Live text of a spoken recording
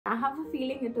have a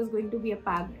feeling it is going to be a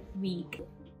packed week.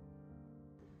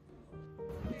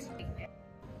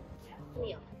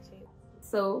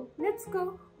 So let's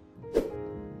go.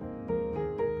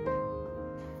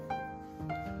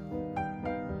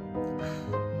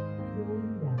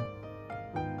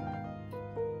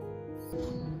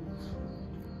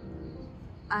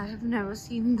 I have never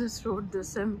seen this road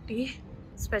this empty,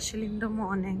 especially in the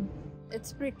morning.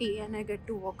 It's pretty and I get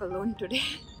to walk alone today.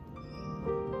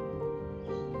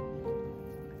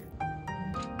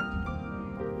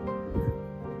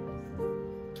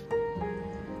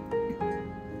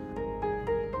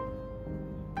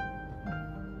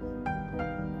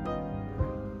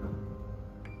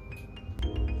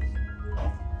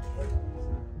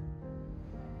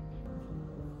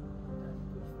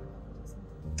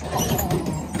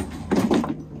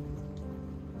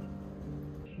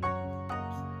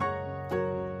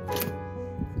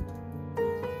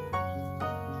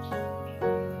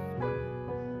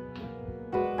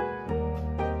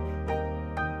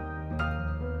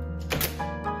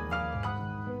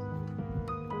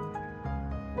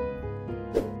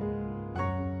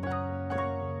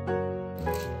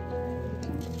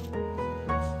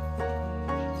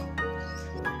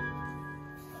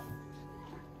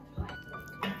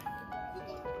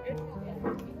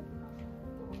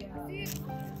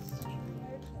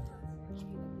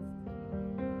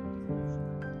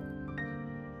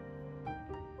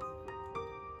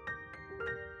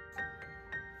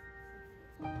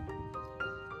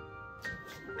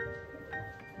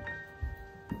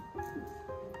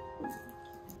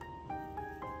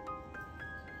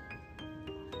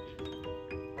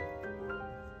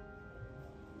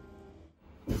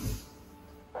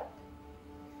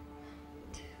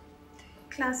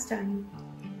 Class time.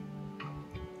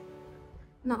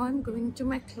 Now I'm going to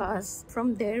my class.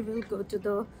 From there we'll go to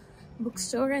the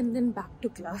bookstore and then back to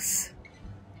class.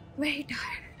 Very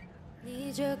tired.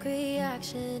 Knee-jerk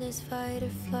reaction is fight or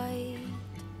flight.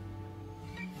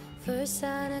 First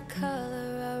sign of color,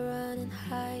 I run and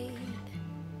hide.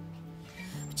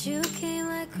 But you came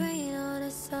like rain on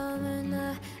a summer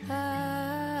night,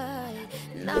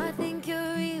 and I think you're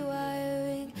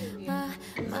rewiring my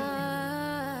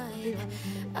mind.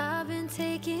 I've been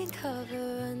taking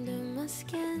cover under my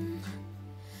skin,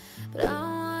 but I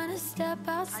wanna step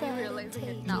outside and take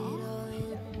it all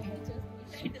in.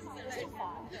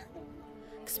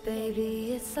 'Cause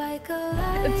baby, it's like a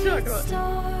light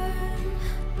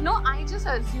storm. No, I just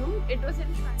assumed it was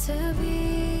in front. To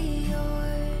be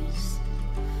yours,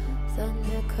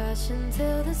 thunder crashing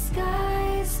till the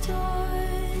sky's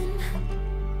torn.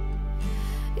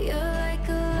 You're like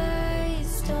a light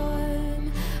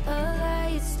storm, a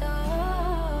light storm.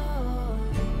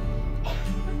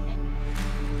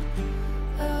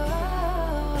 Oh,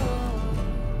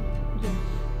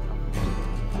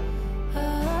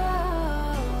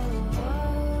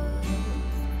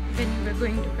 When we're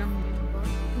going to come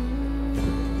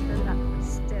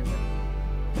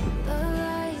the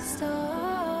light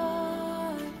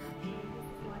storm.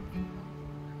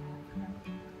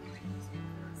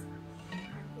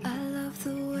 I love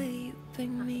the way you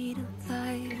bring me to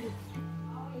life.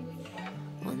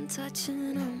 One touch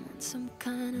and I'm on some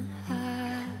kind of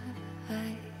high.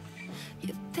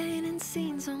 You're painting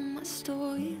scenes on my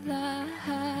storyline,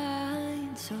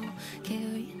 so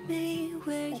carry me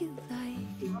where you like.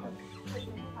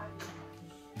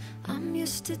 I'm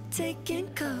used to taking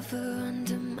cover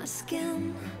under my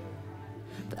skin,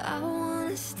 but I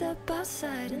wanna step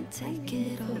outside and take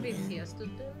it all in.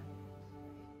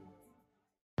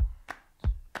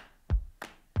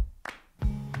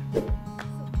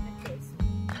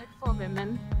 For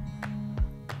women.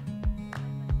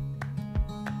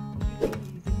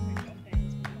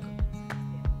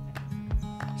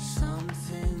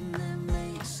 Something that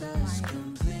makes us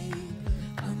complete,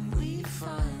 and we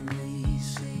finally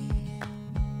see.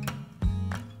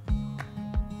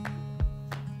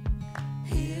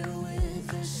 Here with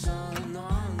the sun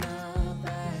on our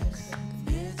backs,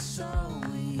 it's all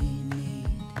we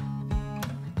need.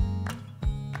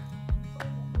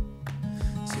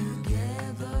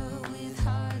 Together with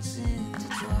heart.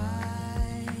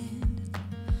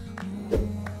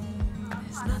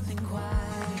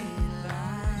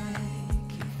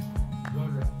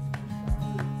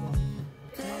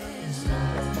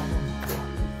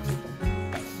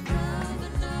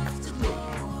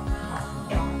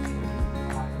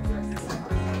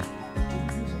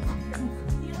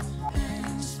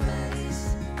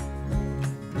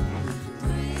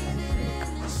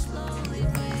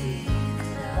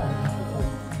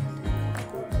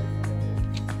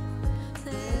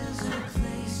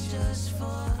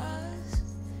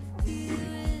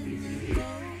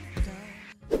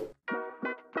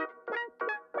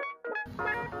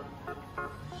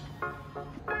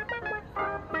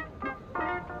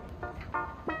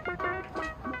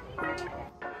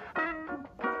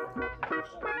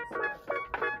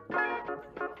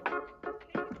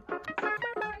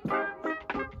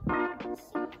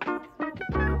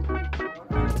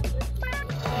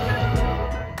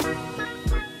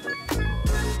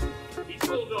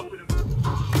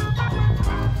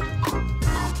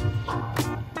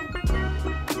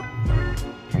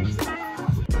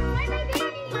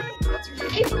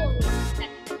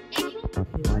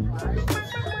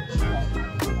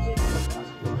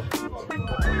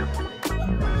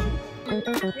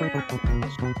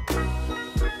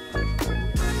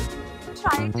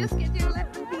 just get your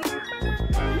left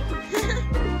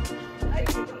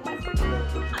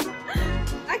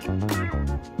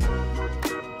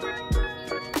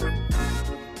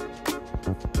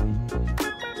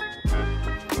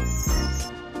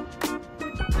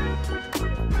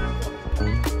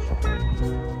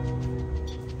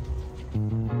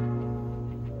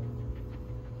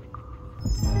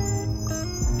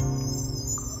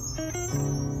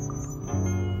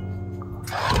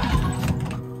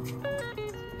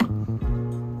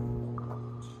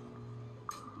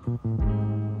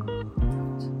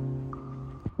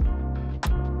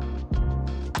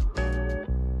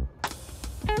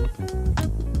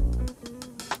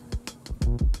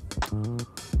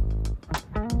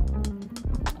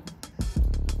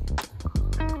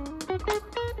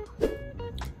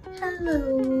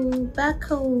Hello, back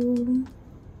home.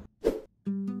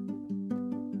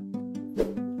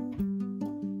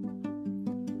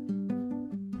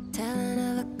 Telling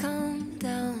her to calm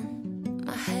down,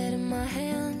 my head in my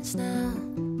hands now.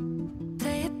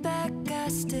 Play it back, I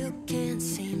still can't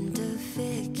seem to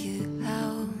figure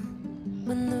out.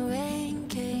 When the rain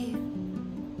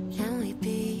came, can we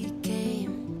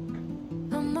became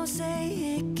a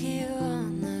mosaic here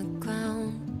on the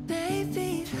ground?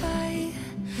 Baby, I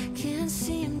can't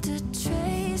seem to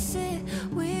trace it.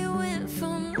 We went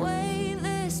from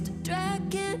weightless to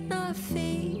dragging our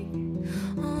feet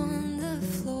on the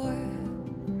floor,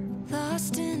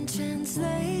 lost in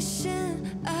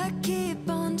translation. I keep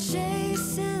on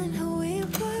chasing who we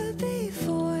were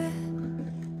before.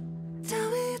 Tell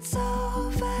me it's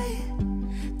alright,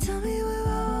 tell me we're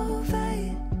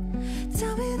alright,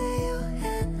 tell me that you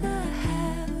and I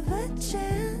have a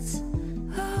chance.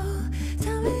 Oh,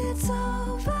 tell me it's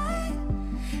alright,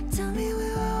 tell me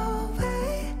we're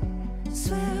alright.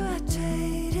 Swear I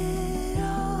traded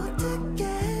all to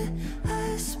get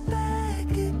us back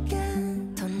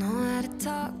again. Don't know how to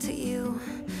talk to you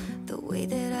the way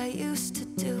that I used to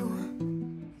do.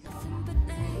 Nothing but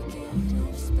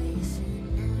negative space in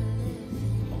our living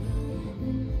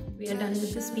room. We are done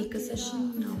with the speaker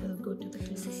session. Now we'll go to the Say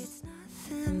class. it's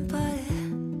nothing,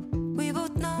 but we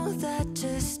both know that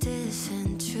just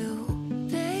isn't true.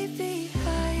 Baby,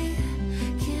 I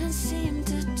can't seem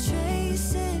to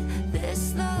trace it.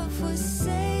 This love was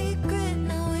sacred,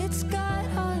 now it's got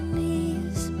our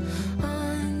knees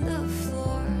on the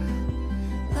floor,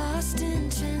 lost in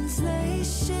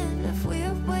translation. If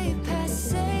we're way past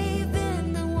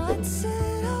saving, then what's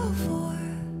it all for?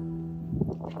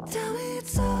 Tell me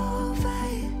it's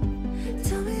alright,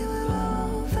 tell me we're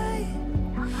alright,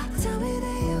 tell me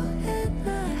that you and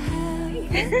I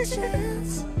have a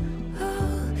chance.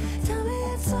 Oh, tell me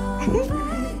it's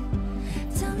alright,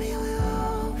 tell me we're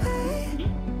alright.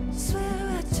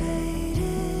 Swear I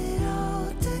traded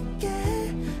all to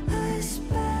get us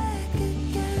back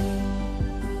again.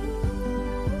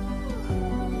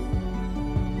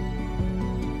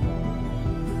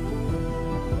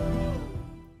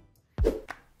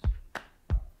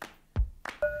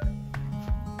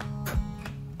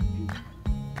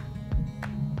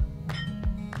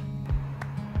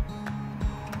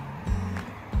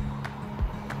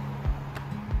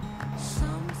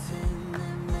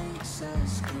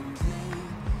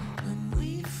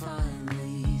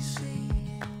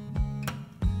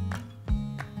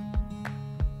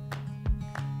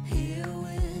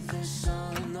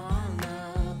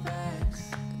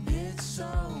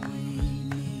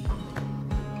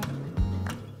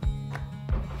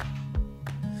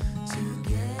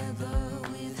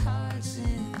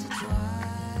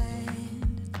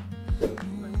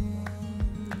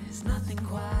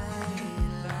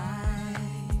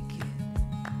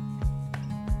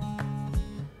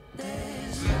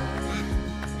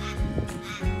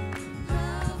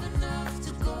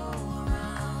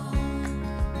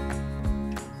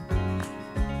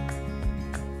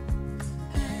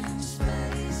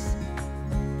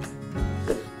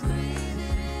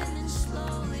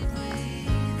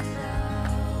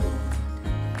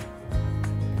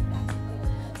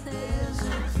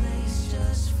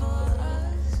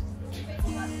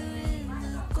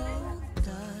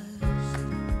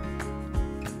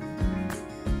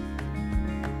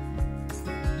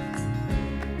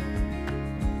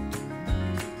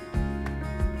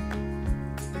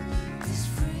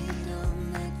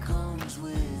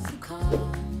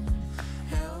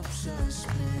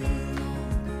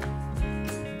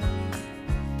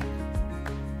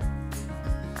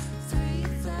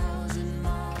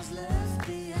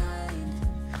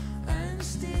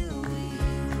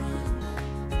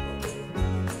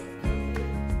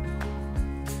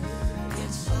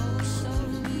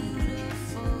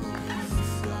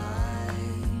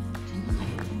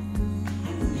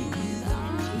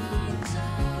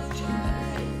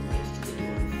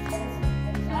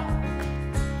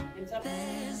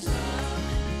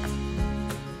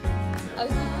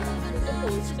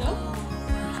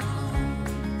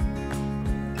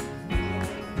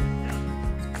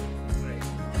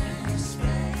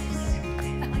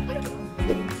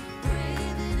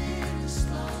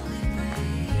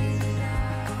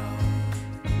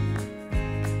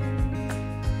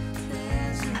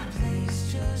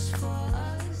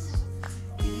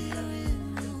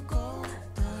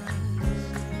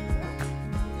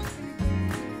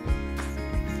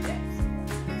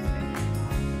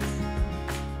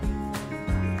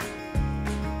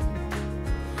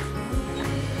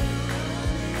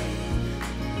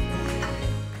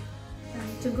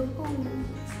 to go home.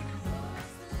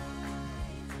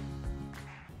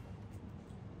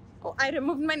 Oh, I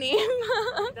removed my name.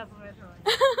 Doesn't matter.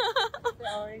 They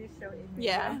already showed it.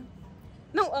 Yeah.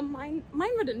 No, mine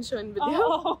wouldn't show in video.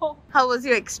 Oh. How was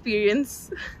your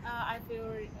experience? I feel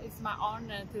it's my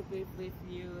honor to be with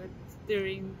you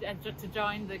during to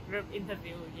join the group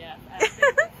interview. Yeah, I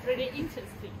think it's really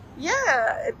interesting.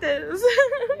 Yeah, it is.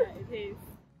 Yeah, it is.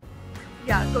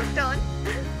 Yeah, go turn.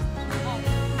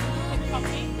 It's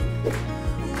coming.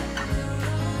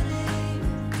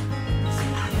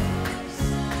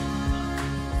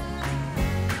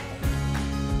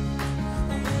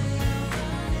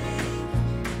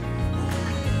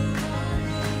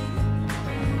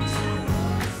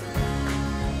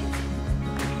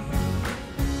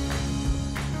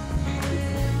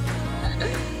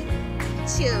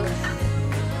 Cheers.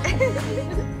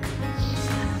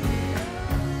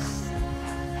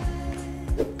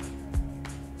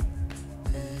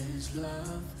 There's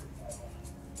love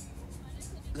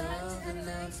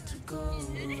enough to go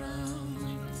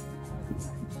around.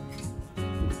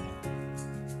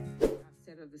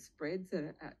 Set of the spreads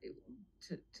that are,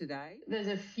 today. There's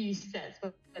a few sets,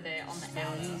 but they're on the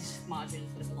outer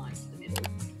margins that align to the middle.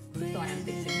 So I am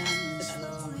fixing that. So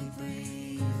that's Slowly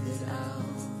breathe it out.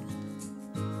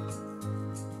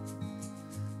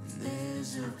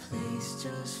 There's a place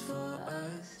just for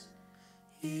us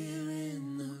here